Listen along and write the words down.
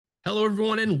Hello,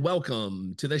 everyone, and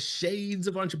welcome to the Shades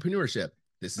of Entrepreneurship.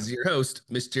 This is your host,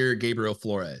 Mr. Gabriel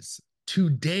Flores.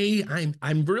 Today,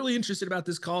 I'm really interested about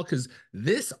this call because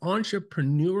this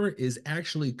entrepreneur is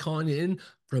actually calling in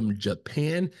from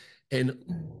Japan. And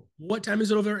what time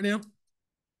is it over right now?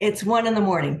 It's 1 in the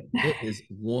morning. It is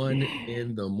 1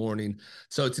 in the morning.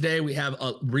 So today we have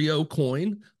a Rio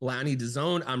coin, Lani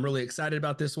Dizon. I'm really excited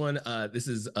about this one. This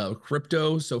is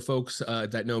crypto. So folks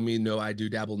that know me know I do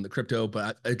dabble in the crypto,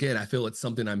 but again, I feel it's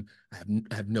something I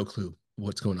have no clue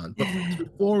what's going on. But first,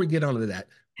 before we get onto that,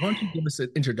 why don't you give us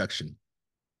an introduction?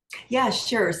 Yeah,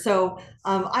 sure.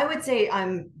 I would say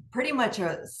I'm pretty much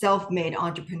a self-made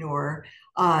entrepreneur.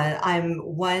 I'm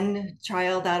one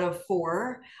child out of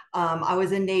four. I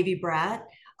was a Navy brat.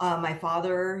 My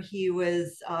father, he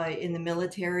was in the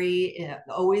military,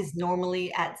 always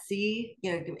normally at sea,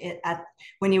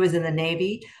 when he was in the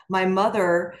Navy. My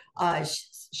mother,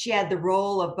 she had the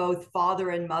role of both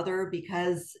father and mother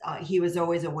because he was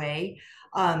always away.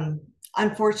 Um,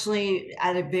 Unfortunately,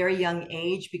 at a very young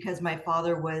age, because my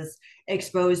father was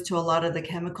exposed to a lot of the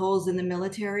chemicals in the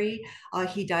military,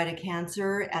 he died of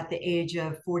cancer at the age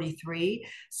of 43.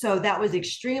 So that was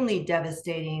extremely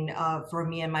devastating for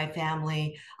me and my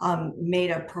family.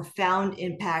 Made a profound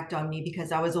impact on me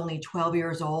because I was only 12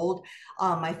 years old.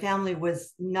 My family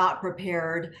was not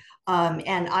prepared,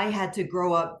 and I had to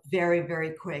grow up very,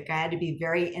 very quick. I had to be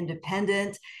very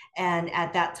independent. And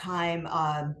at that time,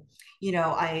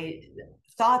 I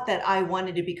thought that I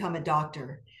wanted to become a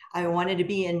doctor. I wanted to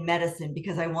be in medicine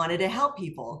because I wanted to help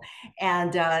people.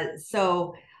 And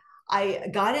so I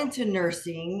got into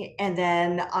nursing, and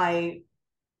then I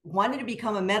wanted to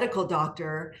become a medical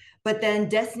doctor, but then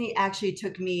destiny actually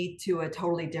took me to a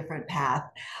totally different path.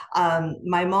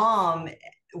 My mom,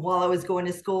 while I was going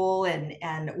to school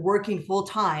and working full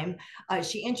time,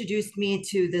 she introduced me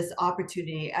to this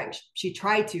opportunity. She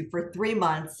tried to for 3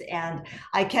 months, and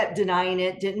I kept denying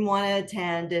it, didn't want to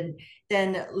attend. And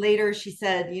then later she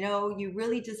said, you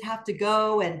really just have to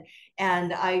go.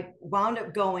 And I wound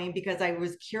up going because I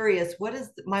was curious, what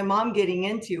is my mom getting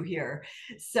into here?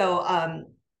 So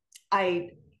I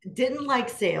didn't like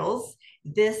sales.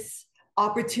 This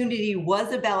opportunity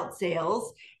was about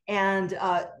sales. And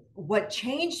what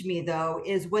changed me, though,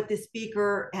 is what the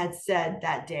speaker had said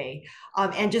that day.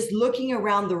 And just looking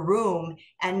around the room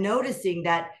and noticing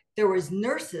that there was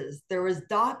nurses, there was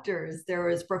doctors, there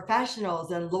was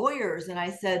professionals and lawyers. And I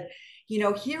said,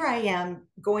 here I am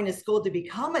going to school to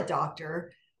become a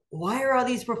doctor. Why are all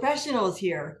these professionals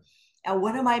here? And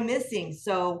what am I missing?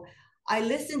 So I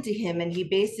listened to him, and he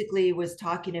basically was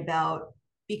talking about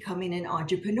becoming an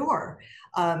entrepreneur,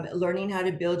 learning how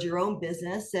to build your own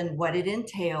business and what it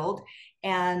entailed.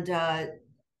 And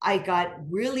I got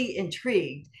really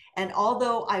intrigued. And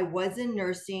although I was in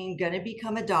nursing, going to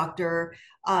become a doctor,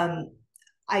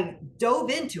 I dove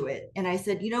into it and I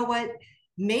said, you know what?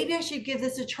 Maybe I should give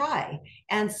this a try.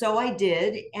 And so I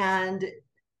did. And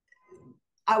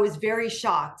I was very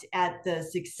shocked at the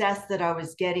success that I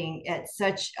was getting at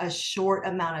such a short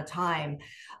amount of time.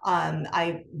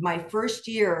 My first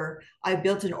year, I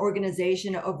built an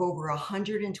organization of over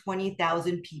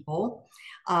 120,000 people,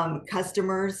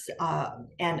 customers,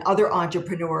 and other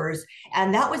entrepreneurs,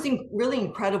 and that was really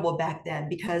incredible back then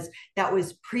because that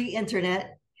was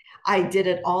pre-internet. I did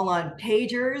it all on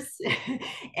pagers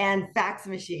and fax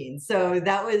machines. So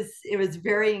it was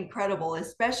very incredible,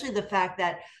 especially the fact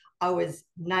that I was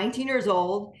 19 years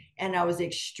old and I was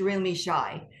extremely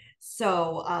shy.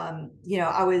 So, I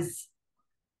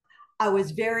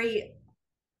was very,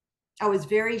 I was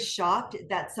very shocked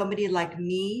that somebody like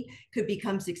me could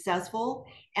become successful.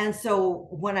 And so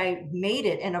when I made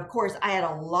it, and of course I had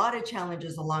a lot of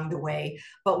challenges along the way,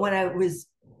 but when I was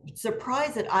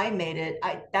surprised that I made it,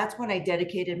 that's when I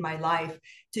dedicated my life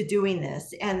to doing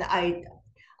this. And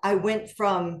I went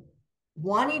from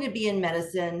wanting to be in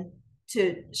medicine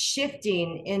to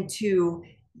shifting into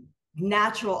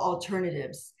natural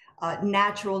alternatives,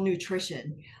 natural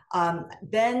nutrition.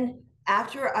 Then,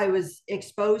 after I was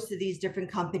exposed to these different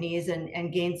companies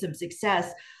and gained some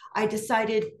success, I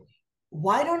decided,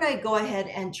 why don't I go ahead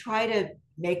and try to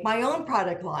make my own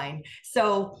product line?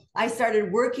 So I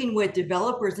started working with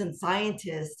developers and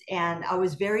scientists, and I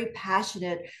was very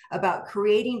passionate about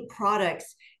creating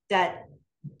products that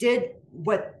did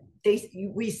what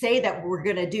we say that we're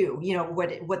going to do,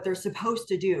 what they're supposed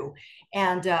to do.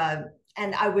 And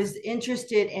I was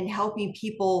interested in helping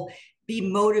people be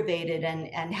motivated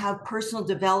and have personal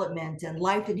development and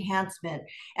life enhancement.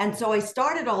 And so I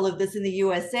started all of this in the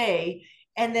USA,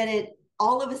 and then it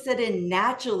all of a sudden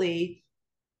naturally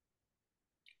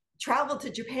traveled to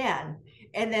Japan.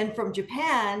 And then from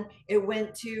Japan, it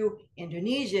went to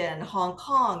Indonesia and Hong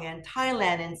Kong and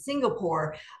Thailand and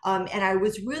Singapore. And I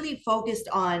was really focused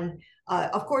on,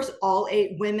 of course,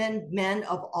 women, men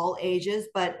of all ages,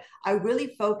 but I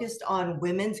really focused on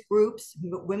women's groups,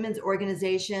 women's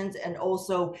organizations, and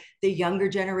also the younger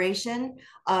generation.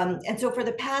 And so for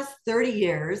the past 30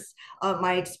 years,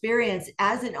 my experience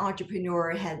as an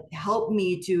entrepreneur had helped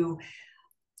me to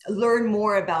learn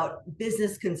more about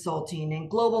business consulting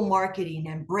and global marketing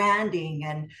and branding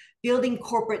and building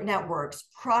corporate networks,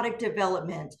 product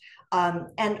development,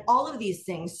 and all of these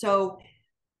things. So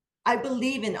I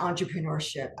believe in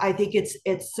entrepreneurship. I think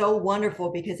it's so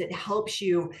wonderful because it helps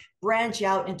you branch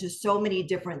out into so many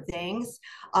different things.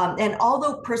 And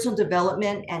although personal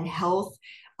development and health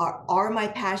are my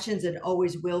passions and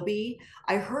always will be,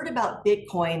 I heard about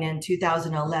Bitcoin in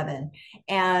 2011,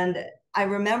 and I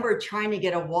remember trying to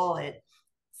get a wallet,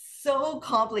 so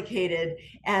complicated.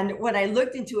 And when I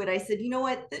looked into it, I said, you know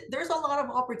what, there's a lot of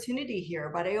opportunity here,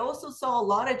 but I also saw a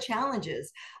lot of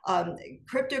challenges.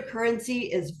 Cryptocurrency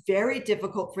is very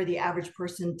difficult for the average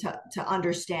person to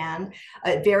understand,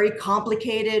 very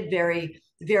complicated,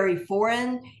 very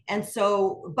foreign. And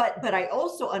so, but I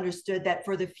also understood that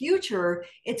for the future,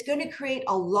 it's going to create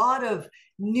a lot of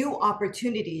new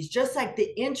opportunities, just like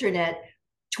the internet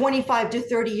 25 to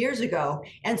 30 years ago.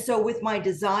 And so with my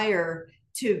desire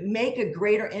to make a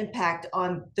greater impact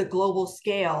on the global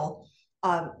scale,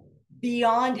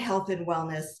 beyond health and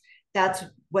wellness, that's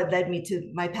what led me to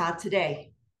my path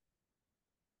today.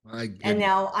 My And goodness.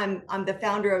 now I'm the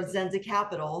founder of Zenza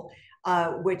Capital,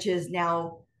 which is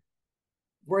now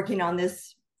working on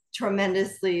this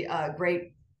tremendously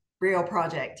great real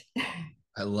project.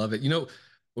 I love it.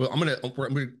 Well, I'm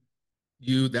gonna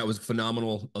you that was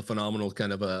phenomenal, a phenomenal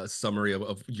kind of a summary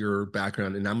of your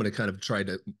background, and I'm going to kind of try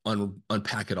to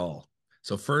unpack it all.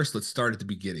 So first, let's start at the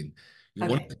beginning.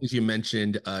 One of Okay. the things you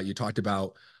mentioned, you talked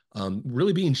about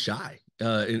really being shy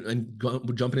and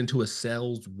jumping into a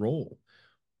sales role.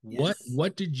 what Yes.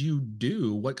 what did you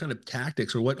do? What kind of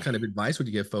tactics or what kind of advice would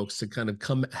you give folks to kind of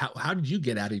come, how did you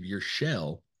get out of your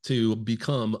shell to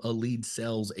become a lead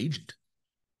sales agent?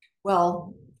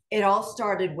 Well, it all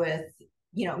started with,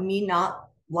 me not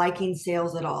liking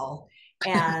sales at all.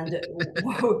 And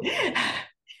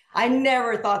I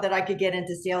never thought that I could get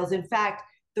into sales. In fact,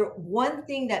 the one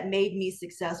thing that made me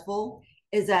successful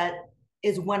is that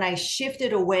is when I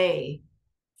shifted away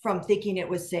from thinking it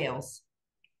was sales.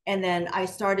 And then I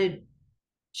started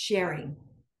sharing.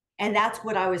 And that's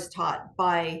what I was taught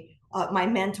by my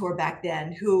mentor back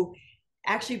then, who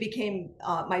actually became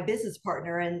my business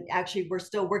partner. And actually, we're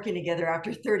still working together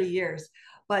after 30 years.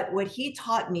 But what he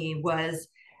taught me was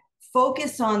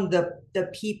focus on the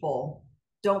people,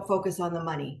 don't focus on the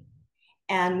money.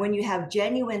 And when you have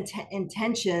genuine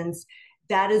intentions,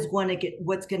 that is going to get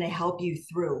what's going to help you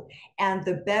through. And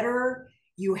the better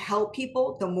you help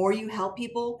people, the more you help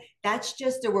people, that's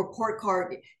just a report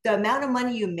card. The amount of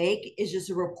money you make is just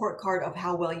a report card of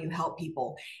how well you help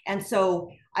people. And so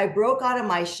I broke out of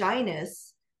my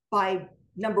shyness by,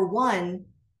 number one,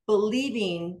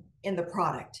 believing in the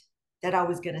product that I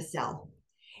was going to sell.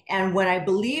 And when I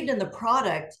believed in the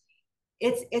product,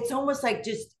 it's almost like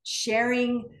just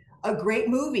sharing a great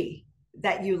movie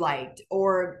that you liked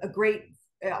or a great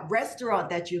restaurant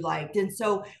that you liked. And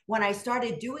so when I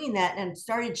started doing that and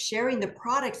started sharing the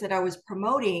products that I was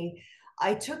promoting,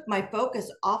 I took my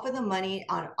focus off of the money,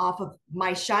 on off of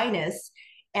my shyness,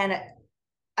 and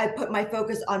I put my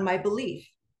focus on my belief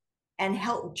and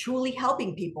truly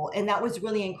helping people. And that was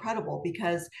really incredible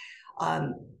because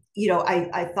um,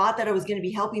 I thought that I was going to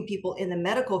be helping people in the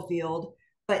medical field,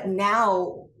 but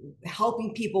now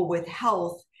helping people with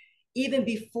health, even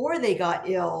before they got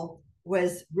ill,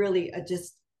 was really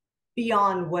just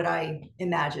beyond what I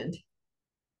imagined.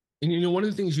 And one of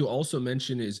the things you also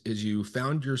mentioned is you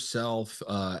found yourself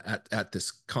at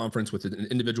this conference with an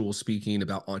individual speaking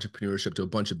about entrepreneurship to a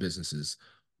bunch of businesses.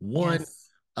 One, Yes.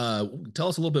 tell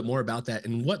us a little bit more about that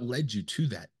and what led you to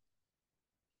that.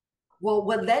 Well,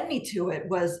 what led me to it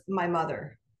was my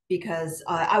mother, because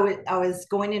I was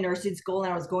going to nursing school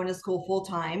and I was going to school full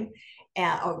time,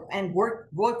 and work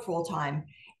full time.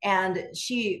 And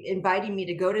she invited me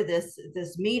to go to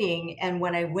this meeting. And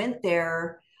when I went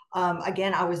there,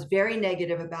 again, I was very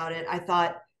negative about it. I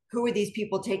thought, who are these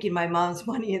people taking my mom's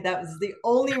money? And that was the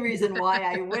only reason why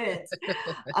I went.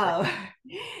 Uh,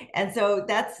 and so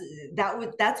that's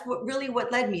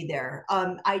what led me there.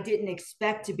 I didn't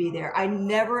expect to be there. I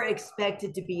never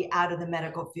expected to be out of the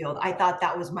medical field. I thought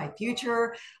that was my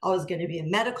future. I was going to be a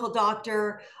medical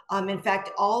doctor. In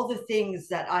fact, all the things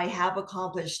that I have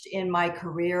accomplished in my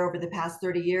career over the past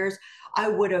 30 years, I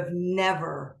would have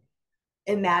never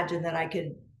imagine that I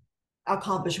could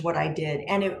accomplish what I did.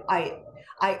 And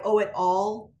I owe it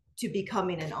all to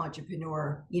becoming an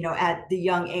entrepreneur, at the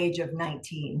young age of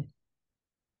 19.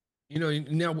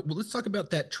 Now let's talk about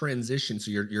that transition.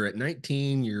 So you're at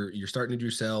 19, you're starting to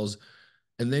do sales,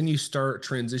 and then you start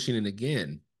transitioning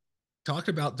again. Talk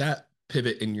about that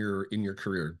pivot in your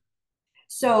career.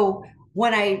 So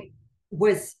when I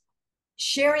was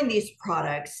sharing these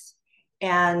products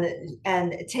and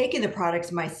taking the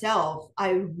products myself,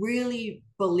 I really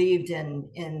believed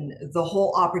in the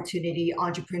whole opportunity,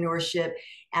 entrepreneurship,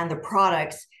 and the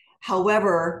products.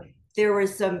 However, there were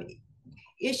some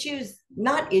issues,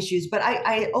 not issues, but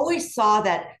I always saw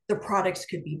that the products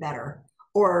could be better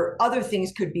or other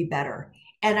things could be better.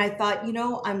 And I thought,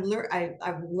 I'm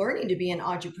learning to be an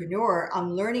entrepreneur.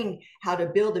 I'm learning how to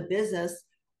build a business.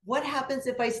 What happens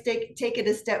if I take it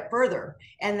a step further?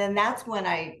 And then that's when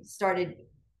I started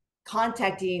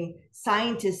contacting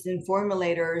scientists and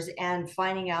formulators and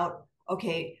finding out,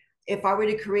 okay, if I were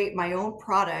to create my own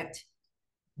product,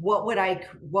 what would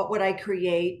I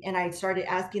create? And I started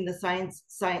asking the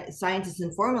scientists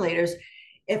and formulators,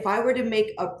 if I were to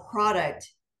make a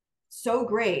product so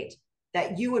great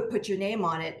that you would put your name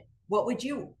on it, what would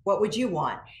you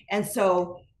want? And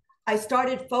so I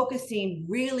started focusing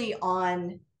really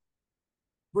on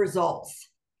results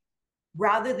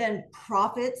rather than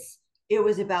profits. It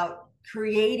was about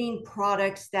creating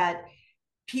products that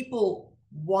people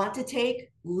want to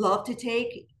take, love to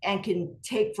take, and can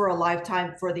take for a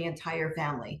lifetime for the entire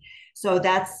family. So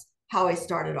that's how I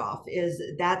started off. Is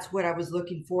that's what I was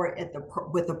looking for at the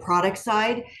with the product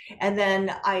side, and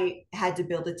then I had to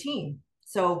build a team.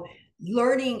 So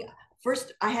learning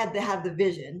first, I had to have the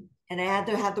vision, and I had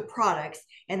to have the products,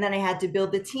 and then I had to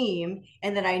build the team,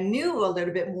 and then I knew a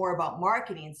little bit more about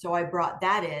marketing, so I brought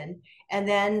that in, and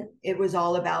then it was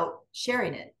all about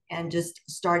sharing it and just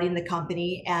starting the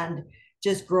company and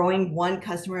just growing one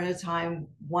customer at a time,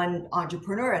 one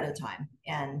entrepreneur at a time.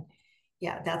 And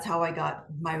yeah, that's how I got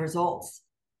my results.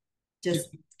 Just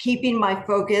keeping my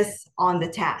focus on the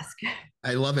task.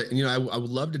 I love it. And, I would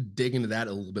love to dig into that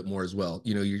a little bit more as well.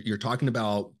 You're talking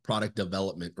about product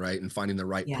development, right? And finding the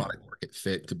right Yeah. product market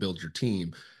fit to build your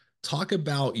team. Talk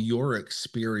about your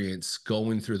experience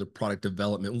going through the product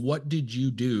development. What did you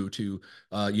do to,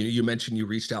 you mentioned you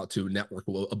reached out to network,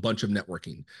 a bunch of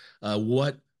networking.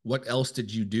 What else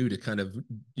did you do to kind of,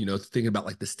 think about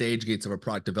like the stage gates of a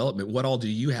product development? What all do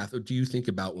you think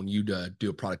about when you do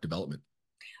a product development?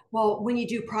 Well, when you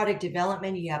do product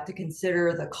development, you have to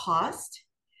consider the cost.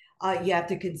 You have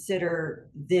to consider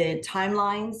the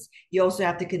timelines. You also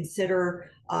have to consider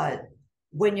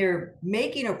when you're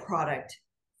making a product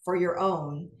for your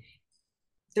own,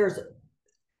 there's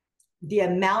the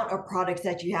amount of products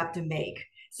that you have to make.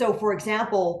 So, for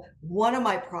example, one of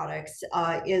my products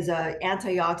is an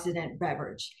antioxidant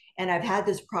beverage. And I've had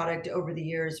this product over the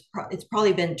years. It's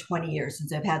probably been 20 years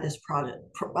since I've had this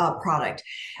product.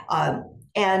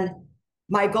 And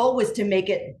my goal was to make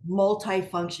it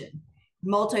multifunction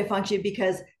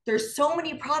because there's so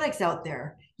many products out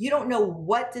there. You don't know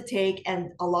what to take.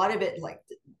 And a lot of it like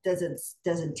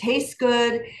doesn't taste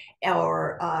good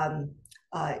or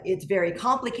it's very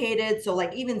complicated. So,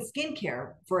 like even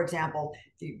skincare, for example,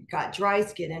 you've got dry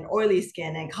skin and oily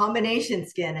skin and combination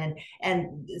skin,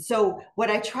 and so what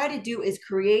I try to do is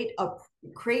create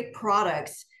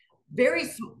products, very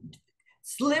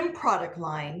slim product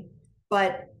line,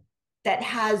 but that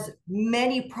has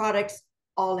many products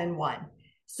all in one.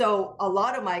 So a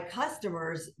lot of my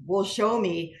customers will show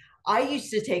me, I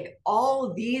used to take all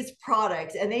of these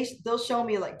products and they'll show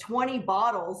me like 20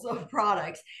 bottles of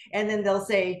products. And then they'll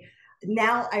say,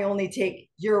 now I only take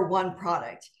your one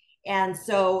product. And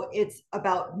so it's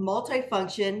about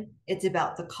multifunction. It's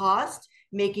about the cost,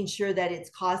 making sure that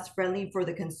it's cost friendly for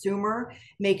the consumer,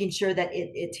 making sure that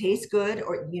it tastes good,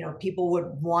 or people would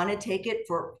want to take it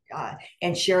for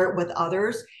and share it with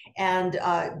others, and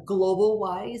global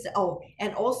wise. Oh,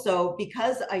 and also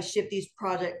because I ship these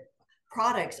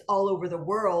products all over the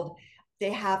world,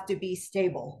 they have to be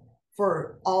stable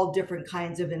for all different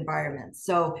kinds of environments.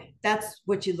 So that's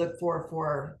what you look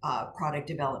for product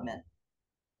development.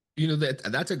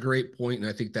 That's a great point, and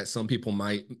I think that some people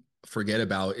might forget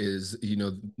about is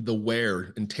the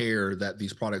wear and tear that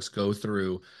these products go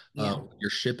through. Yeah. You're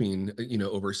shipping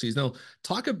overseas. Now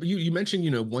you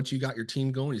mentioned once you got your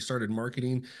team going, you started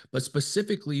marketing, but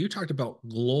specifically you talked about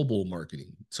global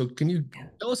marketing. So can you Yeah.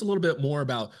 tell us a little bit more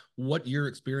about what your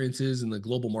experience is in the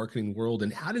global marketing world,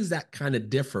 and how does that kind of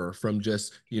differ from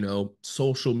just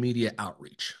social media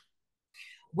outreach?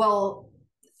 Well,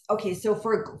 okay, so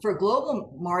for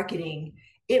global marketing,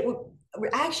 it would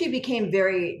actually became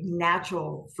very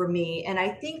natural for me. And I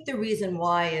think the reason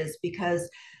why is because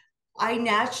I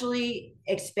naturally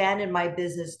expanded my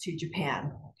business to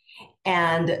Japan.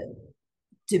 And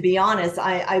to be honest,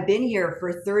 I've been here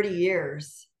for 30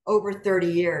 years, over 30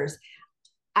 years.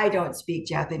 I don't speak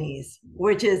Japanese,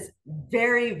 which is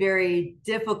very, very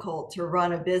difficult to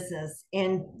run a business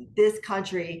in this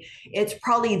country. It's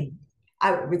probably,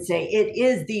 I would say, it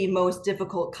is the most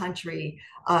difficult country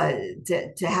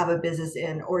to have a business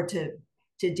in or to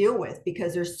deal with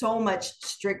because there's so much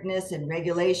strictness and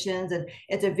regulations, and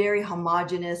it's a very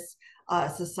homogenous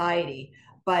society.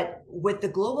 But with the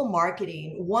global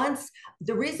marketing, once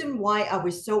the reason why I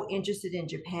was so interested in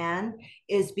Japan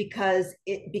is because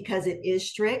it is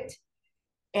strict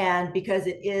and because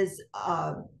it is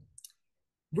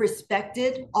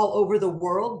respected all over the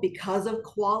world because of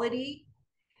quality.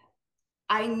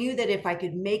 I knew that if I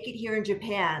could make it here in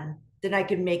Japan, then I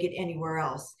could make it anywhere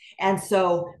else. And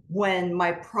so when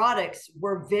my products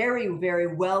were very,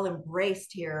 very well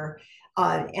embraced here,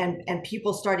 and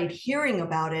people started hearing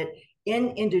about it in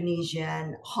Indonesia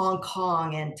and Hong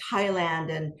Kong and Thailand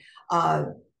and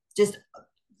just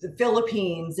the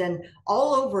Philippines and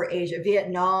all over Asia,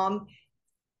 Vietnam,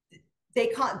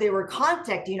 they were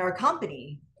contacting our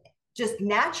company just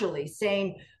naturally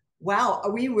saying, wow,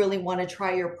 we really want to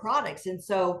try your products. And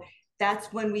so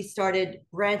that's when we started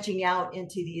branching out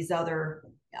into these other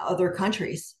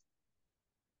countries.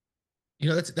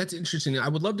 That's interesting. I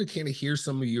would love to kind of hear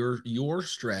some of your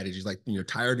strategies, like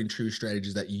tired and true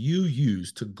strategies that you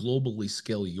use to globally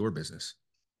scale your business.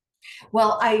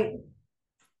 Well, I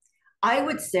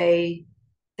would say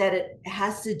that it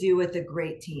has to do with a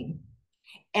great team.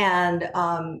 And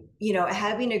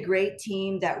having a great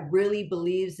team that really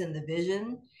believes in the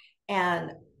vision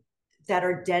and that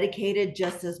are dedicated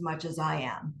just as much as I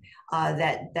am,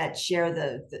 that share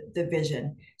the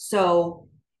vision. So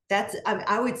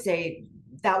I would say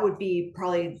that would be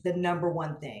probably the number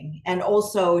one thing. And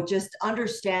also just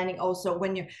understanding also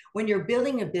when you're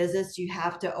building a business, you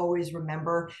have to always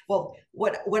remember, well,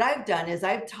 what I've done is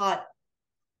I've taught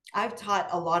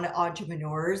a lot of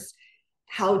entrepreneurs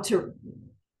how to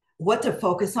what to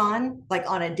focus on, like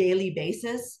on a daily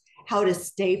basis, how to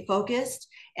stay focused.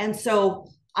 And so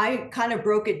I kind of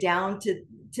broke it down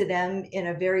to them in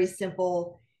a very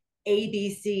simple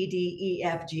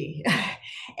ABCDEFG.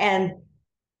 And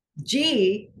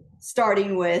G,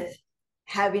 starting with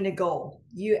having a goal.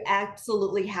 You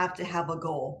absolutely have to have a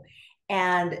goal.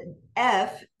 And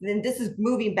F, then this is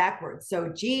moving backwards. So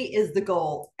G is the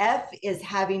goal. F is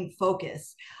having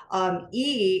focus.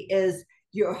 E is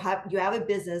you have a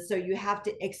business, so you have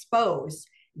to expose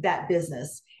that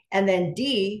business. And then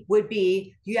D would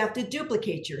be you have to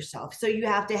duplicate yourself. So you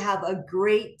have to have a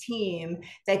great team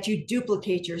that you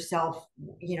duplicate yourself,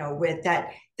 with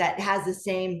that has the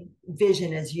same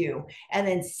vision as you. And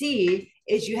then C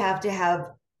is you have to have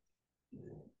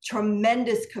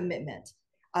tremendous commitment.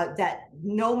 That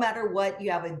no matter what,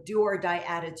 you have a do or die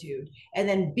attitude. And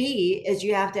then B is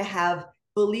you have to have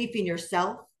belief in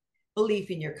yourself, belief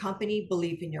in your company,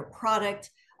 belief in your product,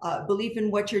 belief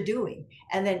in what you're doing.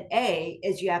 And then A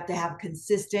is you have to have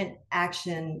consistent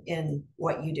action in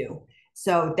what you do.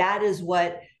 So that is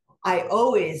what I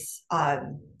always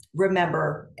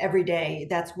remember every day.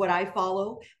 That's what I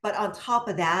follow. But on top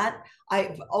of that,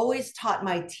 I've always taught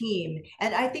my team.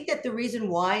 And I think that the reason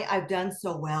why I've done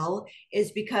so well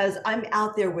is because I'm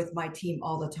out there with my team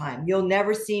all the time. You'll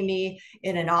never see me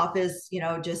in an office,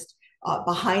 just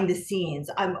behind the scenes.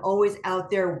 I'm always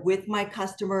out there with my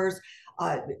customers,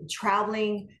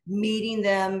 traveling, meeting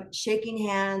them, shaking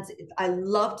hands. I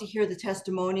love to hear the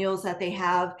testimonials that they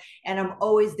have, and I'm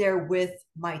always there with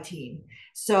my team.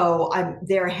 So I'm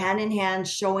there hand in hand,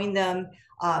 showing them,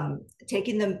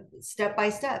 taking them step by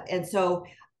step. And so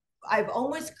I've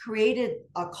almost created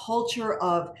a culture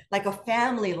of like a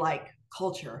family like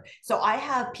culture. So I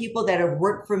have people that have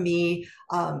worked for me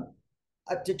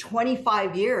up to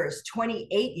 25 years,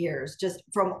 28 years, just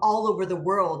from all over the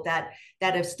world that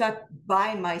have stuck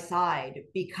by my side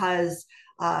because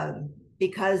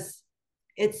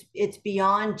it's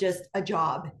beyond just a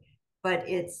job, but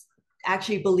it's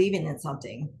actually believing in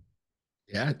something.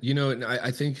 Yeah, and I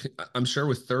think I'm sure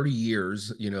with 30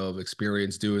 years, of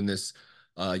experience doing this,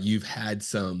 you've had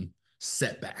some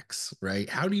setbacks, right?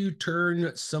 How do you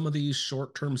turn some of these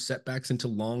short-term setbacks into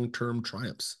long-term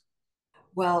triumphs?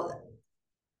 Well,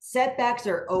 setbacks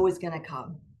are always going to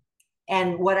come.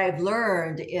 And what I've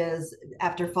learned is,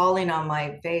 after falling on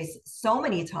my face so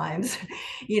many times,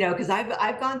 because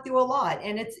I've gone through a lot,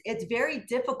 and it's very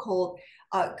difficult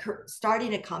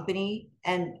starting a company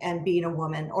and being a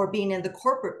woman, or being in the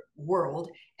corporate world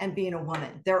and being a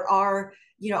woman. There are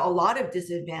a lot of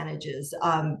disadvantages,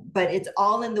 but it's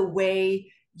all in the way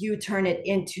you turn it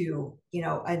into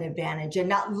an advantage, and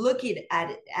not looking at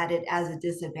it as a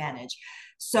disadvantage.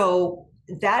 So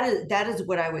that is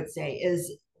what I would say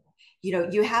is,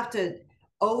 you have to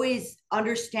always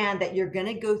understand that you're going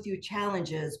to go through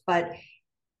challenges, but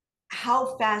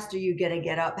how fast are you going to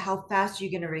get up? How fast are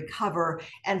you going to recover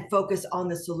and focus on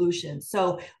the solution?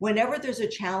 So whenever there's a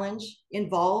challenge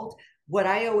involved, what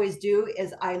I always do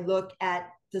is I look at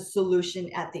the solution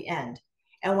at the end.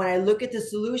 And when I look at the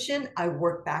solution, I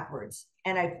work backwards,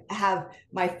 and I have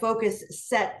my focus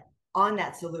set on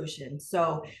that solution.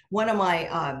 So one of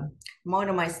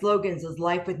my slogans is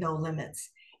 "Life with no limits."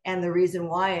 And the reason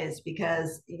why is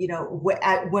because,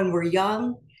 when we're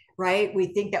young, right,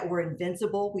 we think that we're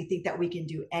invincible. We think that we can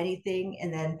do anything.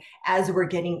 And then as we're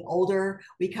getting older,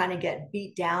 we kind of get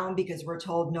beat down because we're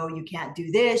told, no, you can't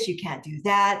do this, you can't do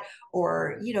that.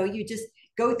 Or, you just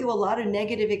go through a lot of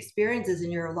negative experiences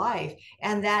in your life.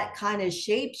 And that kind of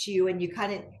shapes you. And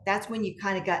that's when you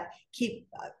kind of keep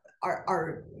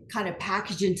are kind of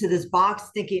packaged into this box,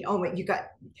 thinking, oh, wait,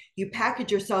 you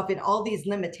package yourself in all these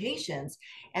limitations.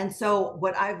 And so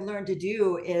what I've learned to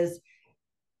do is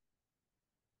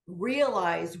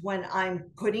realize when I'm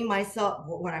creating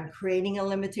a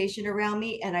limitation around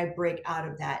me, and I break out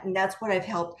of that. And that's what I've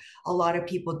helped a lot of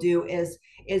people do is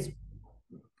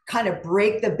kind of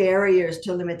break the barriers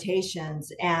to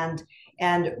limitations, and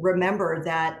remember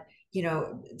that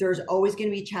there's always going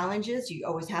to be challenges. You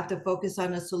always have to focus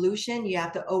on a solution. You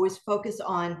have to always focus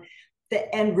on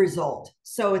the end result.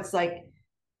 So it's like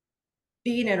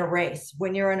being in a race.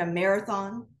 When you're in a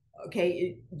marathon,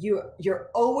 okay, you're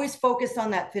always focused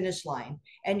on that finish line,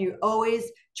 and you always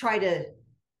try to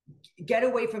get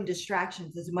away from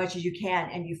distractions as much as you can,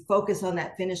 and you focus on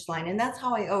that finish line. And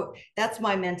that's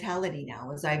my mentality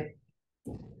now, is I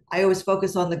always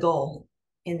focus on the goal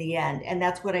in the end. And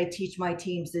that's what I teach my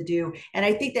teams to do. And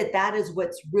I think that is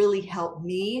what's really helped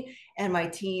me and my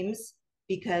teams,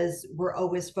 because we're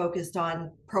always focused on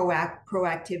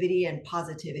proactivity and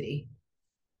positivity.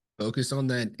 Focus on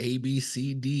that A, B,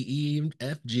 C, D, E,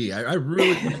 F, G. I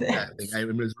really like that thing. I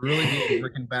was really good at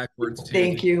working backwards too.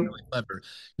 Thank you. Really clever.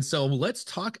 And so let's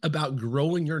talk about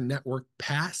growing your network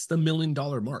past the $1 million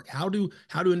mark. How do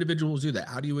individuals do that?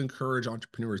 How do you encourage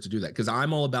entrepreneurs to do that? Because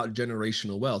I'm all about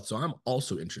generational wealth, so I'm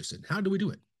also interested. How do we do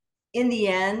it? In the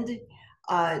end,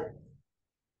 uh,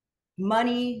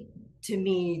 money, to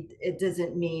me, it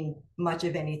doesn't mean much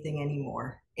of anything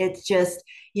anymore. It's just,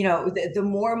 the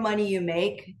more money you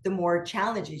make, the more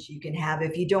challenges you can have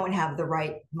if you don't have the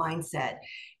right mindset.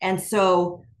 And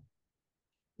so,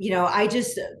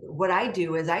 what I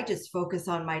do is I just focus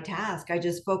on my task. I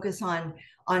just focus on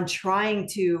trying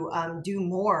to do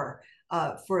more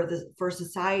for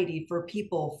society, for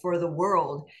people, for the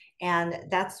world. And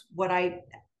that's what I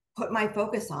put my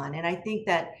focus on. And I think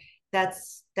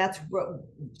that's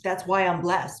why I'm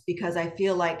blessed, because I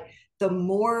feel like the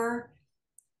more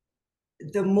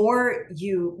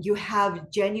you have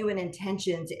genuine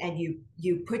intentions, and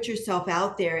you put yourself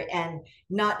out there and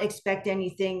not expect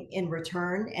anything in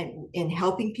return, and in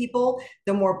helping people,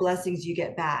 the more blessings you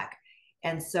get back.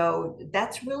 And so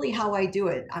that's really how I do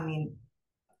it. I mean,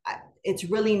 it's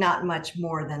really not much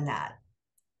more than that.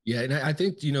 Yeah, and I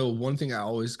think, one thing I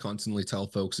always constantly tell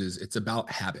folks is it's about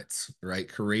habits, right?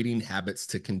 Creating habits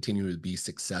to continue to be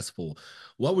successful.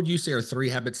 What would you say are 3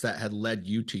 habits that had led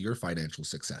you to your financial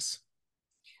success?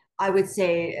 I would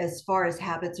say, as far as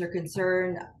habits are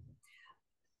concerned,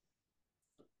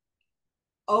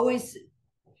 always,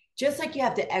 just like you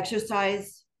have to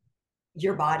exercise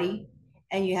your body,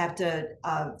 and you have to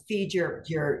feed your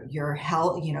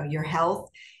health, your health,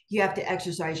 you have to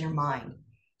exercise your mind.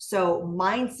 So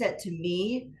mindset, to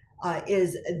me,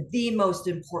 is the most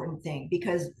important thing,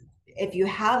 because if you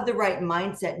have the right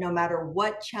mindset, no matter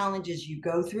what challenges you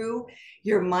go through,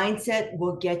 your mindset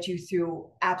will get you through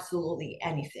absolutely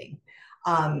anything.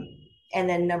 um, and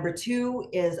then number 2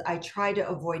 is I try to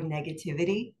avoid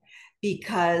negativity,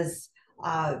 because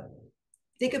uh,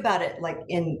 think about it, like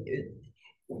in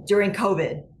during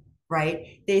COVID,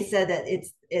 right? They said that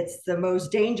it's the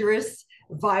most dangerous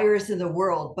virus in the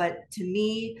world, but to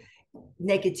me,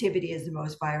 negativity is the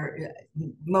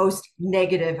most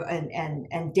negative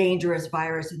and dangerous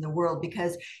virus in the world,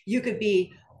 because you could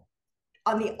be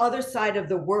on the other side of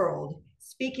the world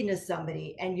speaking to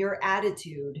somebody, and your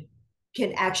attitude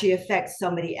can actually affect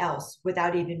somebody else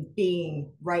without even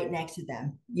being right next to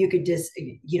them. You could just,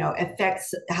 affect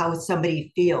how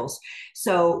somebody feels.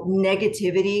 So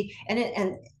negativity,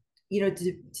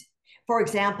 for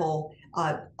example,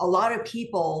 a lot of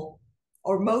people,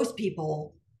 or most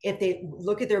people, if they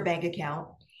look at their bank account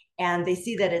and they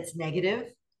see that it's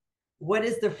negative, what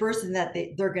is the first thing that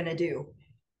they're going to do?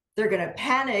 They're going to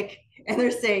panic and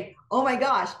they're saying, oh my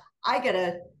gosh, I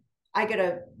gotta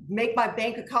make my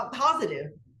bank account positive,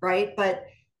 right? But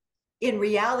in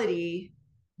reality,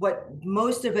 what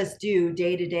most of us do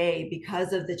day to day,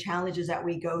 because of the challenges that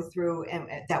we go through and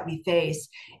that we face,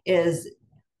 is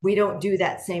we don't do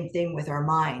that same thing with our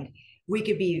mind. We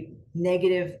could be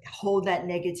negative, hold that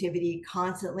negativity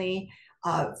constantly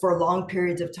for long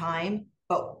periods of time,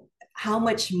 but how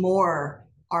much more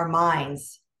our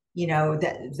minds,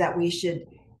 that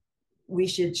we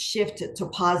should shift to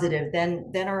positive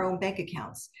than our own bank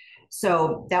accounts.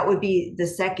 So that would be the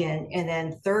second. And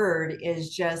then third is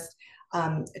just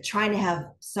trying to have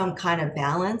some kind of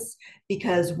balance,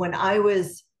 because when I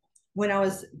was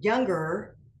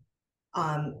younger,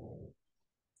 um,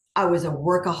 I was a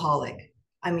workaholic.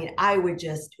 I mean, I would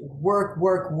just work,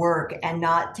 work, work and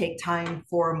not take time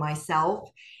for myself.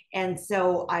 And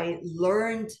so I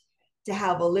learned to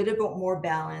have a little bit more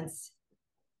balance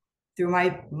through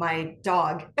my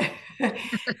dog.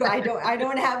 I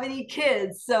don't have any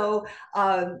kids, so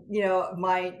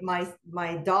my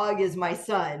dog is my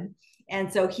son,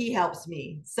 and so he helps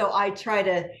me. So I try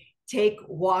to take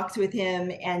walks with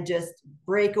him and just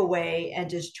break away and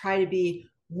just try to be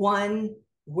one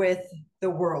with the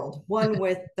world, one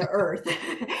with the earth.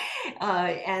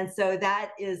 And so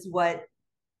that is what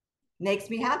makes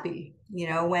me happy,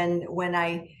 when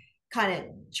I kind of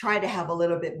try to have a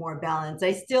little bit more balance.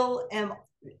 I still am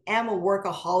a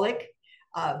workaholic,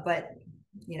 but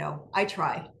I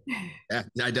try. Yeah,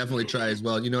 I definitely try as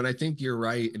well. And I think you're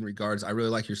right in regards. I really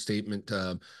like your statement,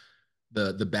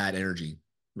 the bad energy,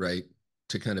 right?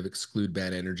 To kind of exclude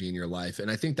bad energy in your life. And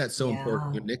I think that's so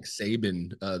important. Yeah, Nick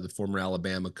Saban, the former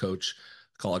Alabama coach,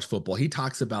 college football, he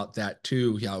talks about that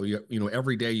too. How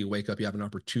every day you wake up, you have an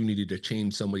opportunity to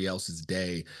change somebody else's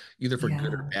day, either for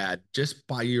good or yeah, bad, just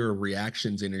by your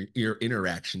reactions and your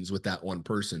interactions with that one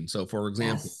person. So, for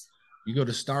example, yes, you go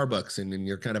to Starbucks and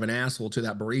you're kind of an asshole to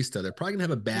that barista, they're probably gonna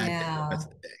have a bad day the yeah, rest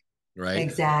of the day, right? But if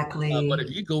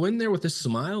exactly. you go in there with a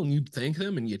smile and you thank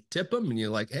them and you tip them and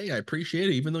you're like, hey, I appreciate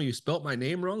it, even though you spelt my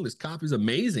name wrong, this coffee's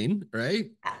amazing, right?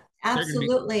 They're gonna be,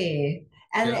 Absolutely.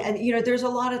 And, yeah, and there's a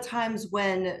lot of times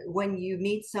when you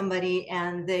meet somebody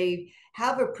and they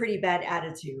have a pretty bad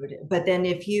attitude, but then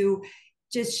if you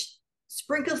just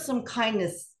sprinkle some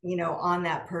kindness, on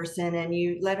that person, and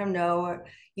you let them know,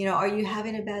 are you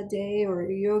having a bad day, or are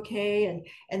you okay?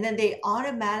 And then they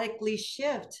automatically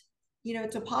shift,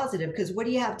 to positive, because what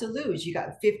do you have to lose? You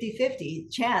got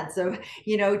 50-50 chance of,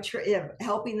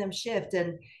 helping them shift.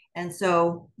 And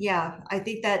so, yeah, I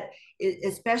think that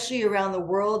especially around the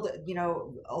world,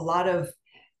 a lot of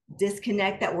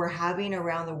disconnect that we're having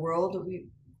around the world,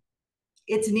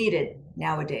 it's needed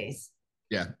nowadays.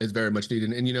 yeah, it's very much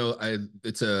needed. And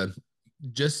it's a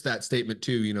just that statement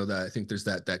too, that I think there's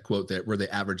that quote that we're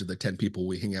the average of the 10 people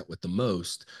we hang out with the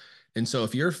most. And so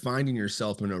if you're finding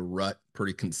yourself in a rut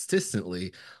pretty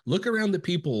consistently, look around the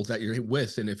people that you're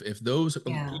with. And if those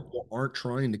Yeah, people aren't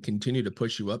trying to continue to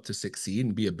push you up to succeed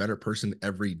and be a better person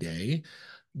every day,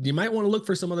 you might want to look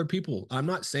for some other people. I'm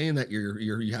not saying that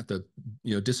you have to,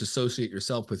 disassociate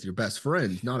yourself with your best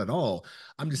friend, not at all.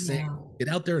 I'm just saying yeah, get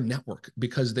out there and network,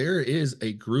 because there is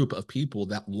a group of people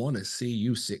that want to see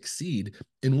you succeed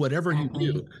in whatever you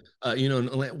do. exactly.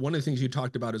 And one of the things you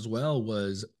talked about as well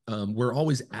was we're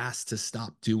always asked to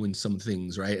stop doing some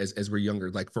things, right? As we're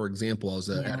younger. Like, for example, I was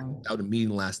Yeah, out a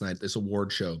meeting last night at this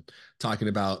award show talking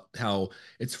about how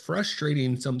it's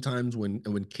frustrating sometimes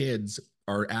when kids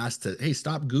are asked to, hey,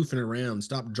 stop goofing around,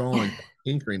 stop drawing, stop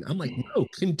tinkering. I'm like, no,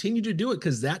 continue to do it,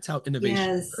 because that's how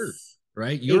innovation occurs, yes,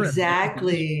 right? You're a young genius.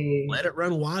 exactly. Let it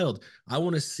run wild. I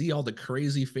want to see all the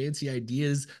crazy, fancy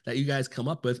ideas that you guys come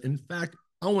up with. In fact,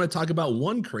 I want to talk about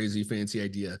one crazy, fancy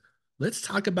idea. Let's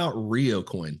talk about Rio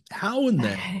Coin. How in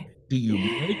the Okay. do you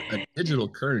make a digital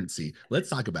currency? Let's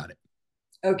talk about it.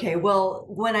 Okay, well,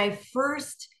 when I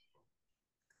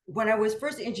was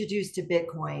first introduced to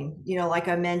Bitcoin, like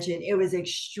I mentioned, it was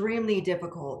extremely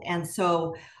difficult. And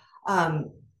so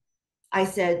um, I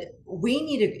said, we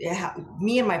need to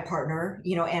me and my partner,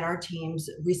 and our teams,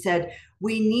 we said,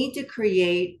 we need to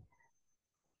create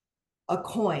a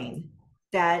coin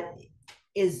that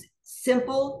is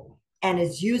simple and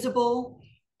is usable.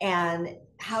 And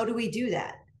how do we do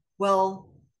that? Well,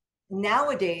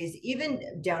 nowadays,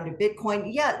 even down to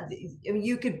Bitcoin, yeah,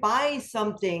 you could buy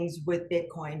some things with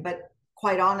Bitcoin, but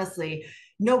quite honestly,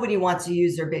 nobody wants to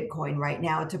use their Bitcoin right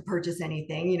now to purchase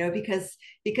anything,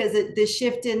 the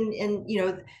shift in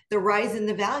the rise in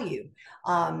the value,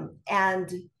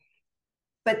 and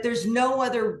but there's no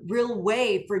other real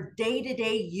way for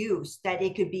day-to-day use that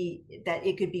it could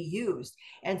be used.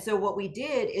 And so what we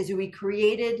did is we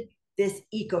created this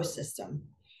ecosystem,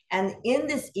 and in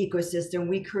this ecosystem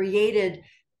we created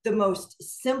the most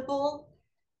simple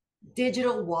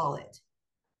digital wallet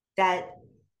that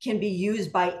can be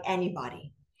used by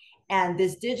anybody. And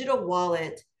this digital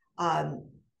wallet,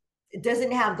 it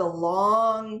doesn't have the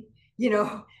long,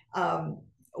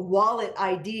 wallet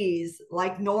IDs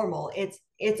like normal.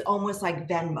 It's almost like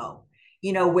Venmo,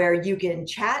 where you can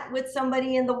chat with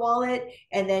somebody in the wallet,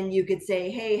 and then you could say,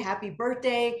 "Hey, happy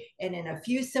birthday," and in a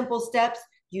few simple steps,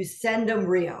 you send them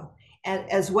Rio, and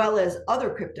as well as other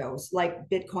cryptos like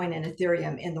Bitcoin and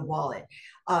Ethereum in the wallet.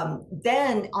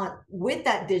 Then with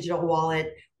that digital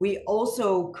wallet, we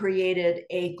also created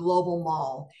a global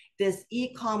mall. This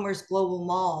e-commerce global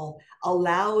mall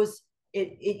allows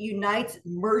it unites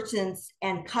merchants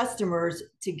and customers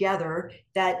together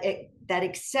that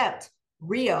accept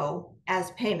Rio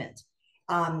as payment.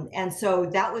 And so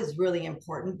that was really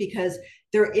important because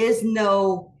there is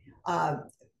no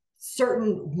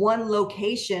certain one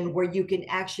location where you can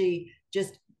actually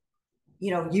just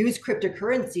use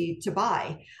cryptocurrency to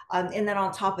buy. And then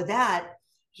on top of that,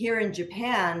 here in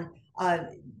Japan,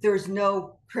 there's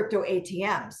no crypto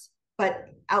ATMs. But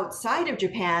outside of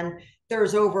Japan,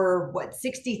 there's over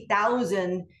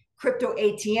 60,000 crypto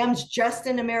ATMs just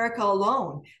in America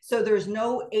alone. So there's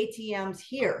no ATMs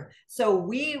here. So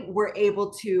we were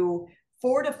able to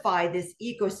fortify this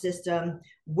ecosystem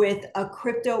with a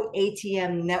crypto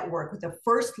ATM network, with the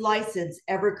first license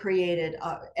ever created,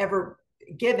 ever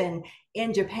given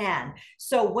in Japan.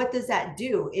 So what does that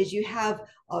do is you have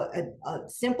a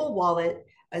simple wallet,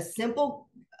 a simple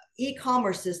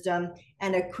e-commerce system,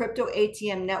 and a crypto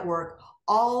ATM network,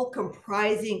 all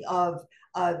comprising of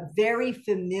very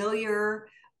familiar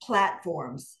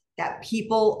platforms that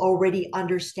people already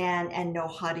understand and know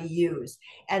how to use.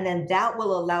 And then that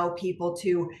will allow people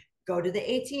to go to the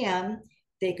ATM.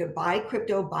 They could buy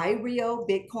crypto, buy Rio,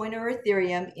 Bitcoin, or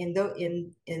Ethereum in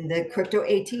the crypto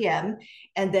ATM,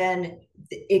 and then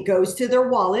it goes to their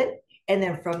wallet. And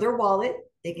then from their wallet,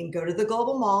 they can go to the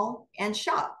global mall and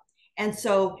shop. And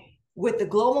so with the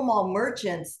global mall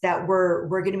merchants that we're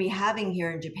going to be having here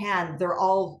in Japan, they're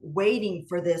all waiting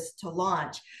for this to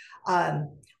launch.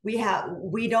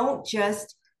 We don't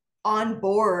just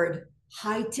onboard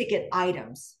high ticket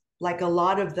items like a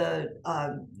lot of the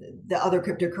other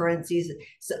cryptocurrencies.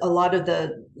 So a lot of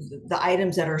the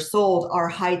items that are sold are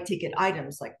high ticket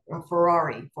items, like a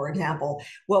Ferrari, for example.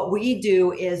 What we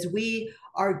do is we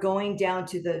are going down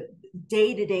to the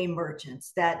day-to-day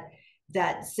merchants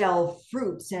that sell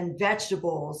fruits and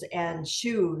vegetables and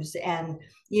shoes and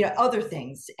other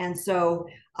things. And so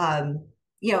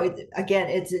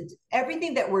it's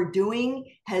everything that we're doing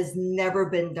has never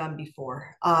been done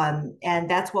before, and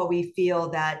that's what we feel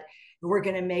that we're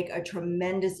going to make a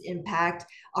tremendous impact.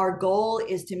 Our goal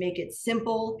is to make it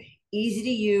simple, easy to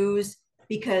use,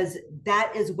 because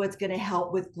that is what's going to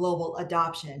help with global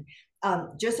adoption.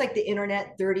 Just like the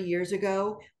internet 30 years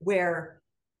ago, where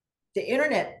the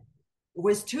internet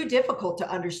was too difficult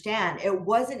to understand. It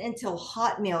wasn't until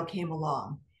Hotmail came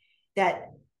along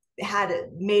that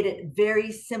made it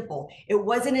very simple. It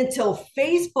wasn't until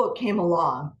Facebook came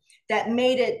along that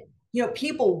made it,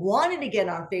 people wanted to get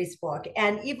on Facebook,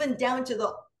 and even down to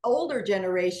the older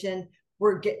generation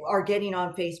are getting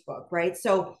on Facebook, right?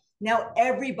 So now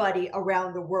everybody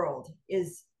around the world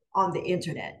is on the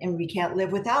internet, and we can't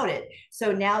live without it.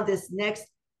 So now this next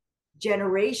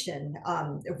generation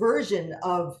version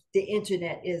of the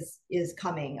internet is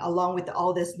coming along with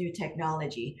all this new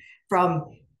technology, from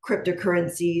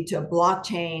cryptocurrency to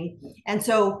blockchain. And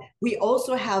so we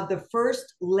also have the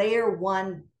first layer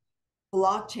 1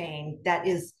 blockchain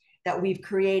that we've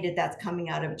created that's coming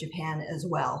out of Japan as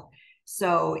well.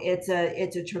 So it's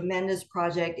a tremendous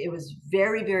project. It was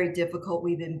very, very difficult.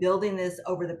 We've been building this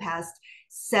over the past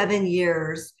 7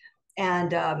 years,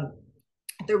 and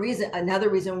another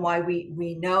reason why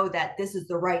we know that this is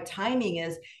the right timing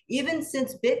is, even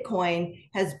since Bitcoin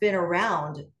has been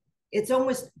around, it's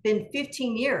almost been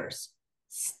 15 years.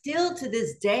 Still to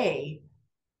this day,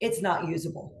 it's not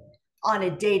usable on a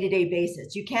day-to-day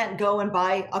basis. You can't go and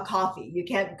buy a coffee. You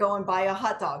can't go and buy a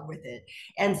hot dog with it.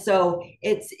 And so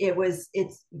it's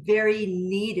very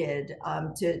needed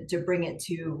to bring it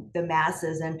to the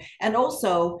masses. And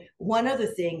also, one other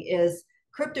thing is,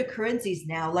 cryptocurrencies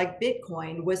now, like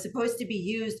Bitcoin, was supposed to be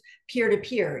used peer to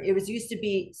peer. It was used to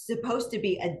be supposed to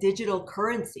be a digital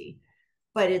currency,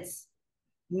 but it's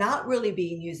not really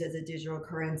being used as a digital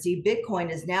currency.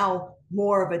 Bitcoin is now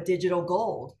more of a digital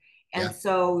gold. Yeah. And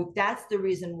so that's the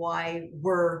reason why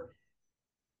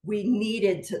we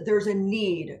needed to, there's a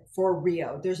need for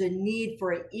Rio. There's a need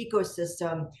for an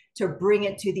ecosystem to bring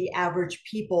it to the average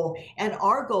people. And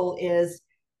our goal is,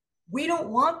 we don't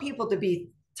want people to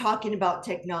be talking about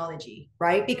technology,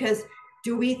 right? Because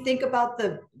do we think about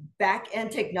the back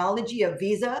end technology of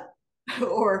Visa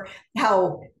or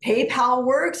how PayPal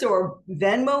works or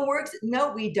Venmo works?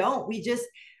 No, we don't. We just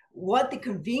want the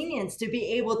convenience to be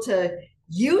able to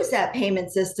use that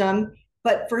payment system.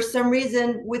 But for some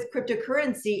reason, with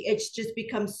cryptocurrency, it's just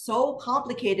become so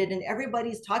complicated, and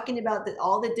everybody's talking about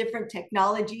all the different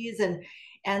technologies,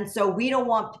 and so we don't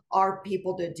want our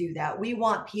people to do that. We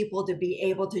want people to be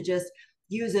able to just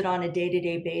use it on a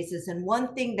day-to-day basis. And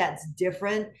one thing that's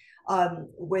different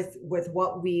with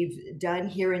what we've done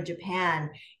here in Japan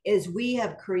is we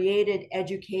have created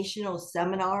educational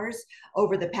seminars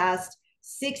over the past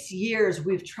 6 years.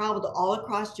 We've traveled all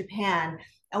across Japan,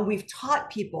 and we've taught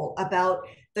people about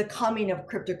the coming of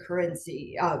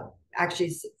cryptocurrency.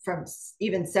 Actually, from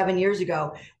even 7 years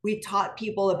ago, we taught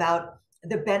people about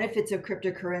the benefits of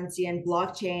cryptocurrency and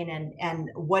blockchain, and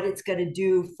what it's going to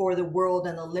do for the world,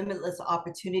 and the limitless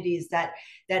opportunities that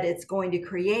it's going to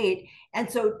create. And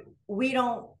so we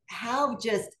don't have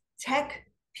just tech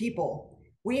people.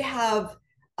 We have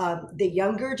the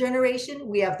younger generation,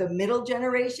 we have the middle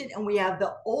generation, and we have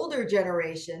the older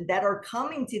generation that are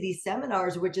coming to these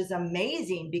seminars, which is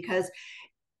amazing because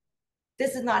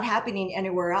this is not happening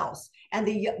anywhere else. And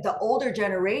the older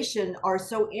generation are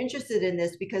so interested in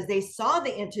this because they saw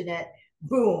the internet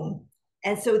boom,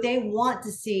 and so they want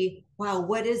to see, wow,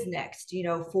 what is next,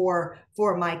 for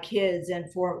my kids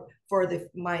and for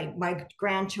my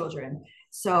grandchildren.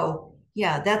 So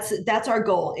yeah, that's our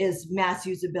goal, is mass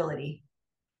usability.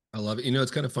 I love it.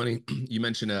 It's kind of funny. You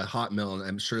mentioned a Hotmail, and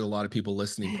I'm sure a lot of people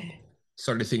listening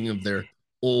started thinking of their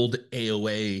old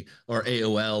AOA or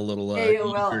AOL little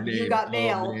AOL, you username. got Oh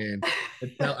mail. man,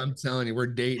 I'm telling you, we're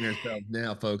dating ourselves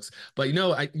now, folks. But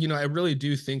I really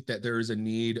do think that there is a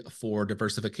need for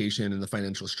diversification in the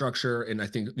financial structure, and I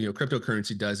think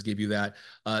cryptocurrency does give you that.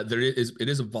 It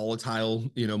is a volatile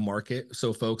market.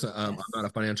 So, folks, I'm Yes. not a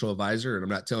financial advisor, and I'm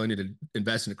not telling you to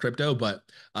invest in crypto, but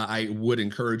I would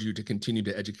encourage you to continue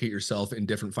to educate yourself in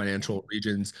different financial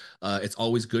regions. It's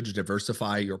always good to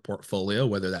diversify your portfolio,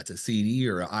 whether that's a CD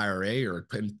or an IRA or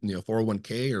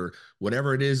 401k or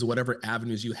whatever it is, whatever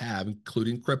avenues you have,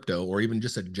 including crypto or even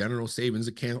just a general savings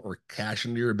account or cash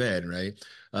into your bed, right?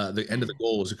 The end of the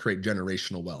goal is to create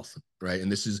generational wealth, right?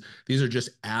 And these are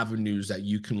just avenues that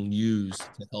you can use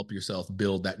to help yourself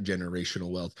build that generational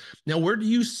wealth. Now, where do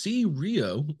you see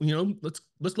Rio? Let's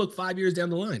look 5 years down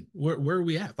the line. Where are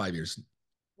we at 5 years?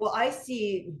 Well, I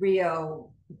see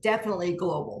Rio definitely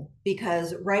global,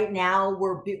 because right now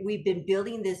we've been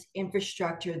building this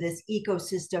infrastructure, this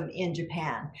ecosystem in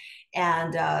Japan,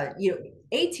 and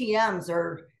ATMs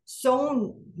are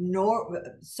so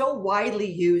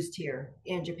widely used here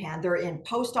in Japan. They're in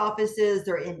post offices,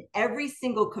 they're in every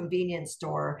single convenience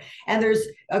store, and there's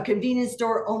a convenience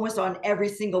store almost on every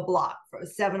single block.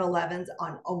 7-Elevens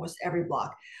on almost every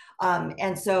block,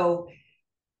 and so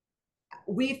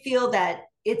we feel that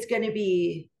it's going to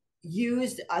be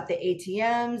used at the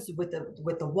ATMs, with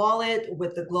the wallet,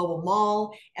 with the global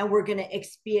mall, and we're going to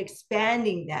be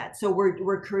expanding that. So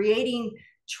we're creating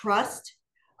trust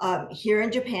here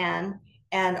in Japan,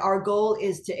 and our goal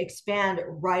is to expand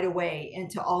right away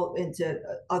into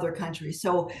other countries.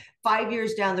 So 5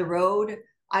 years down the road,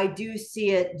 I do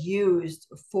see it used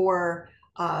for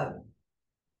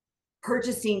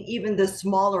purchasing even the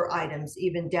smaller items,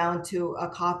 even down to a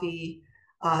coffee,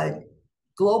 uh,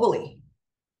 globally.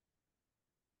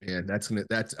 Yeah,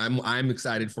 I'm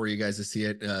excited for you guys to see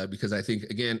it because I think,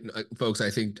 again, folks,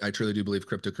 I truly do believe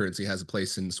cryptocurrency has a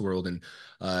place in this world, and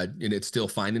it's still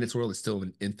finding its world. It's still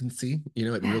in infancy. It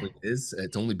really is.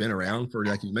 It's only been around for,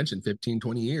 like you mentioned, 15,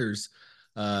 20 years.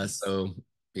 Yes. So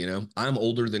I'm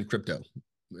older than crypto,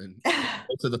 and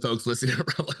most of the folks listening are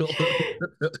probably older than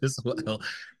crypto as well.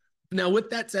 Now, with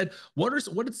that said, what is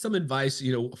some advice,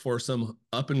 for some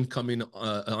up and coming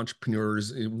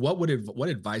entrepreneurs? What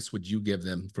advice would you give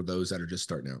them for those that are just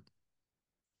starting out?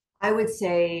 I would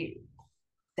say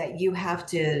that you have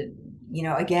to,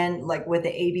 again, like with the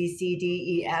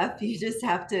ABCDEF, you just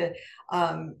have to,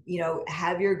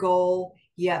 have your goal.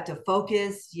 You have to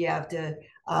focus. You have to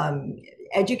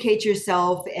educate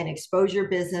yourself and expose your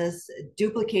business,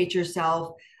 duplicate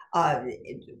yourself,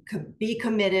 be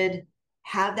committed,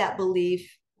 have that belief,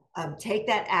 take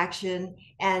that action.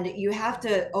 And you have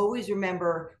to always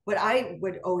remember, what I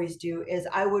would always do is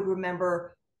I would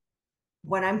remember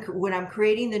when I'm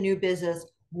creating the new business,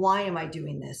 why am I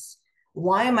doing this?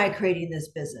 Why am I creating this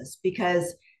business?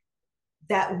 Because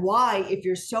that why, if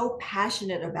you're so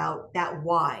passionate about that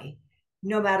why,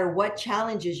 no matter what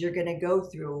challenges you're going to go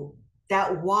through,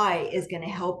 that why is going to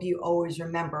help you always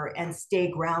remember and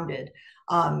stay grounded,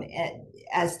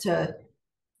 as to,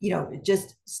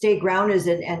 just stay grounded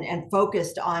and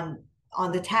focused on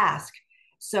the task.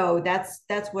 So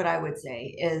that's what I would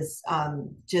say is,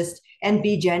 just, and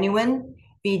be genuine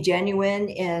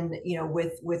in,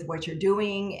 with what you're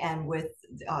doing, and with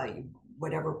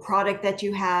whatever product that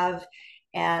you have,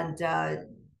 and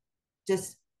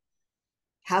just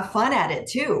have fun at it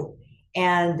too.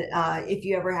 And if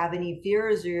you ever have any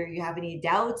fears or you have any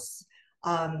doubts,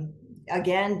 um,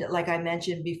 again, like I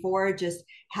mentioned before, just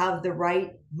have the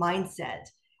right mindset.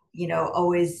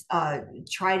 Always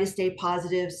try to stay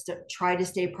positive, try to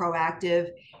stay proactive,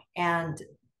 and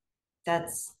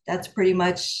that's pretty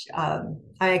much.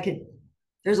 I could.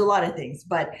 There's a lot of things,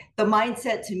 but the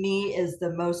mindset to me is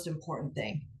the most important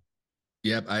thing.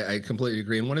 Yep, I completely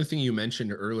agree. And one of the things you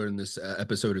mentioned earlier in this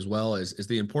episode as well is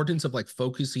the importance of like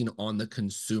focusing on the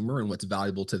consumer and what's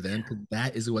valuable to them, because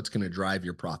that is what's going to drive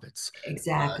your profits.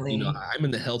 Exactly. I'm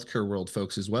in the healthcare world,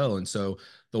 folks, as well, and so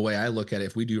the way I look at it,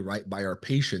 if we do right by our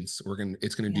patients,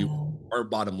 it's going to do Yeah. our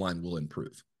bottom line will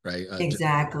improve, right? Just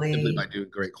simply by Exactly. doing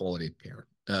great quality care.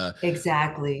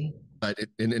 Exactly. But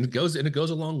it goes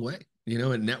a long way,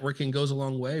 and networking goes a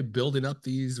long way. Building up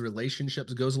these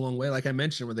relationships goes a long way. Like I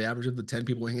mentioned, where the average of the 10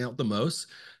 people hang out the most.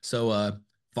 So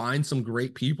find some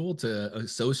great people to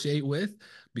associate with,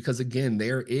 because again,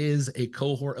 there is a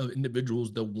cohort of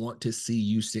individuals that want to see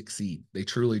you succeed. They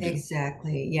truly do.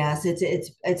 Exactly. Yes,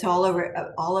 it's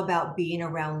all about being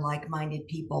around like-minded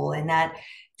people, and that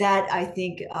I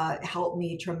think helped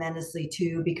me tremendously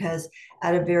too. Because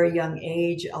at a very young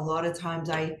age, a lot of times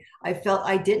I felt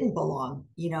I didn't belong.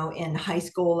 In high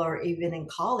school or even in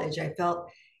college, I felt,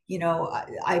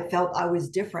 I felt I was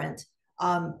different.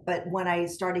 But when I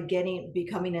started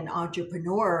becoming an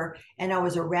entrepreneur, and I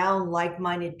was around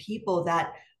like-minded people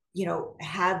that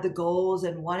had the goals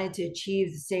and wanted to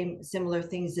achieve the same similar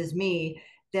things as me,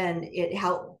 then it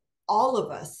helped all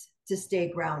of us to stay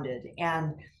grounded.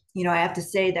 And I have to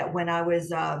say that when I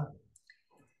was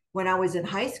in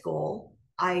high school,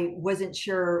 I wasn't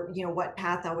sure, what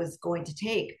path I was going to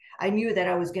take. I knew that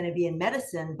I was going to be in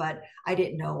medicine, but I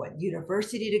didn't know what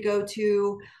university to go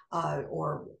to,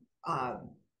 or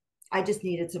I just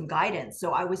needed some guidance.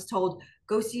 So I was told,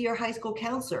 go see your high school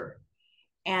counselor.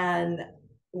 And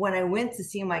when I went to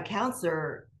see my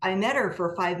counselor, I met her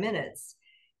for 5 minutes.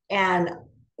 And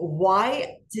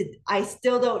why did I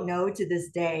still don't know to this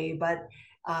day, but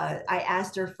I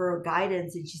asked her for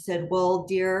guidance, and she said, well,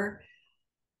 dear,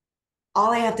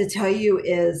 all I have to tell you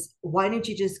is, why don't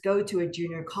you just go to a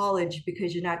junior college,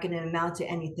 because you're not going to amount to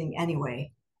anything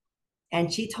anyway.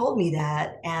 And she told me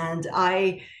that. And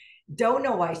I don't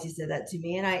know why she said that to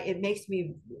me. And it makes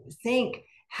me think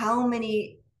how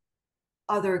many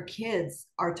other kids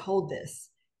are told this,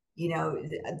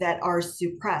 that are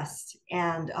suppressed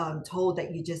and told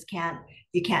that you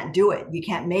can't do it, you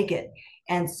can't make it.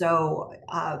 And so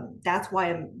that's why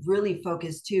I'm really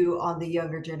focused too on the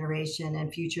younger generation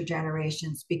and future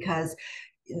generations, because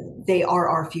they are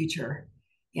our future.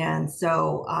 And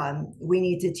so we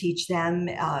need to teach them,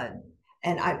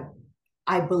 and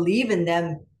I believe in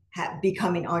them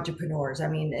becoming entrepreneurs. I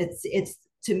mean, it's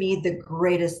to me the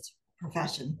greatest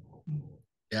profession.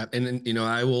 Yeah, and then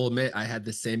I will admit I had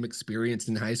the same experience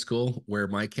in high school where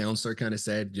my counselor kind of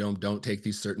said, don't take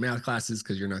these certain math classes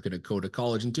because you're not going to go to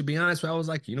college. And to be honest, I was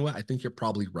like, you know what, I think you're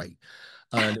probably right.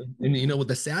 And what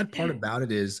the sad part about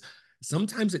it is,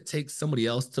 sometimes it takes somebody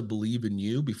else to believe in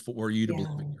you before you to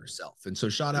believe in Yeah, yourself. And so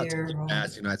shout out to you're right.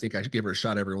 Bass. I think I should give her a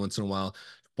shot every once in a while.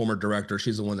 Former director,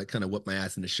 she's the one that kind of whipped my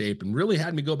ass into shape and really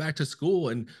had me go back to school.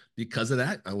 And because of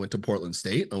that, I went to Portland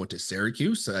State. I went to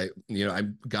Syracuse. I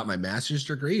got my master's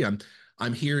degree.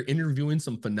 I'm here interviewing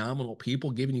some phenomenal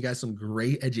people, giving you guys some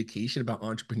great education about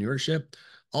entrepreneurship,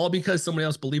 all because somebody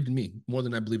else believed in me more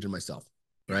than I believed in myself.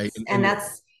 Right. Yes,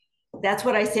 and that's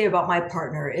what I say about my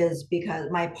partner, is because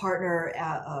my partner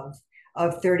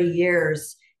of 30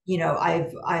 years,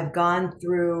 I've gone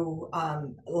through a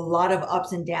lot of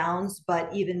ups and downs, but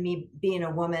even me being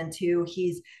a woman too,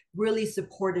 he's really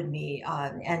supported me,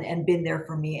 and been there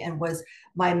for me, and was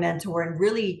my mentor, and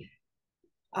really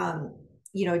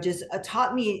just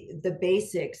taught me the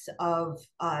basics of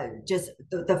just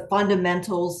the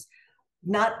fundamentals,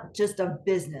 not just of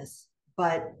business,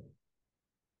 but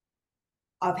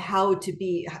of how to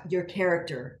be your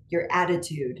character, your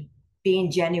attitude,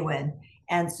 being genuine.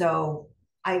 And so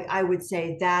I would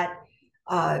say that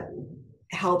uh,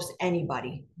 helps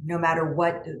anybody, no matter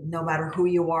what, no matter who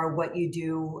you are, what you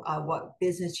do, what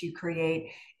business you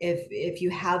create. If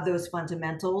you have those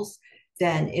fundamentals,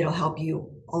 then it'll help you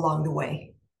along the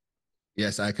way.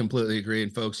 Yes, I completely agree.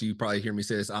 And folks, you probably hear me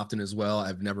say this often as well.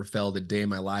 I've never failed a day in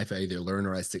my life. I either learn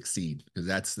or I succeed,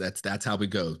 because that's how we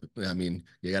go. I mean,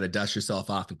 you got to dust yourself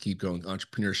off and keep going.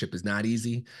 Entrepreneurship is not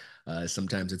easy.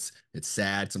 Sometimes it's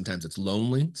sad. Sometimes it's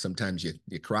lonely. Sometimes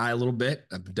you cry a little bit.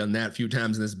 I've done that a few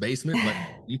times in this basement, but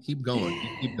you keep going. You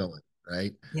keep going.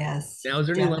 Right Yes, now, is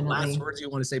there any last definitely. words you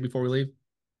want to say before we leave?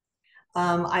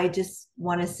 I just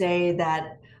want to say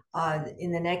that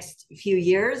in the next few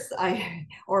years,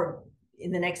 or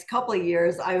in the next couple of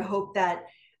years, I hope that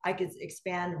I could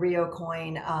expand Rio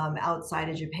Coin outside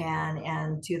of Japan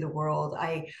and to the world.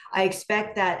 I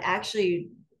expect that actually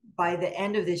by the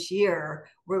end of this year,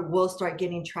 we'll start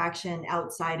getting traction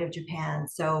outside of Japan.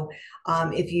 So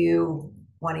if you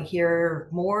want to hear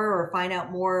more or find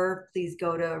out more, please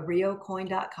go to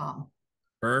riocoin.com.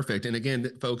 Perfect. And again,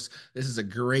 folks, this is a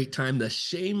great time to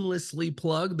shamelessly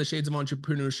plug the Shades of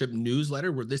Entrepreneurship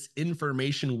newsletter, where this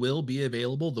information will be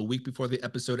available the week before the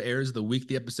episode airs, the week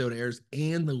the episode airs,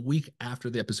 and the week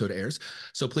after the episode airs.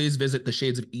 So please visit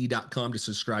theshadesofe.com to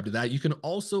subscribe to that. You can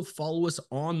also follow us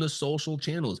on the social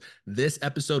channels. This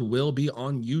episode will be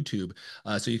on YouTube.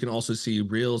 So you can also see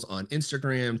reels on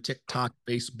Instagram, TikTok,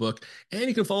 Facebook, and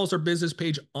you can follow us our business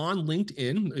page on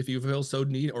LinkedIn if you feel so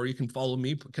need, or you can follow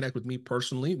me, connect with me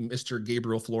personally, Mr.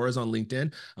 Gabriel Flores on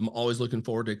LinkedIn. I'm always looking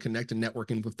forward to connecting,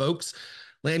 networking with folks.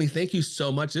 Lani, thank you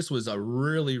so much. This was a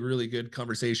really, really good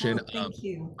conversation. Oh, thank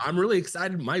you. I'm really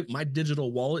excited. My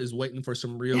digital wallet is waiting for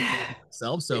some real coins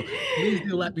myself. So please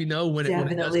do let me know when it does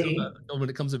come Definitely. when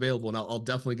it comes available, and I'll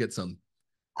definitely get some.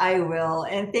 I will.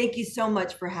 And thank you so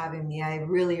much for having me. I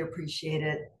really appreciate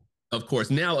it. Of course.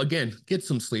 Now again, get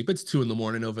some sleep. It's 2 in the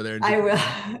morning over there in I will.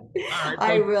 Japan. All right,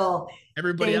 I folks. will.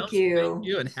 Everybody Thank else, thank you.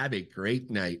 you and have a great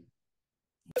night.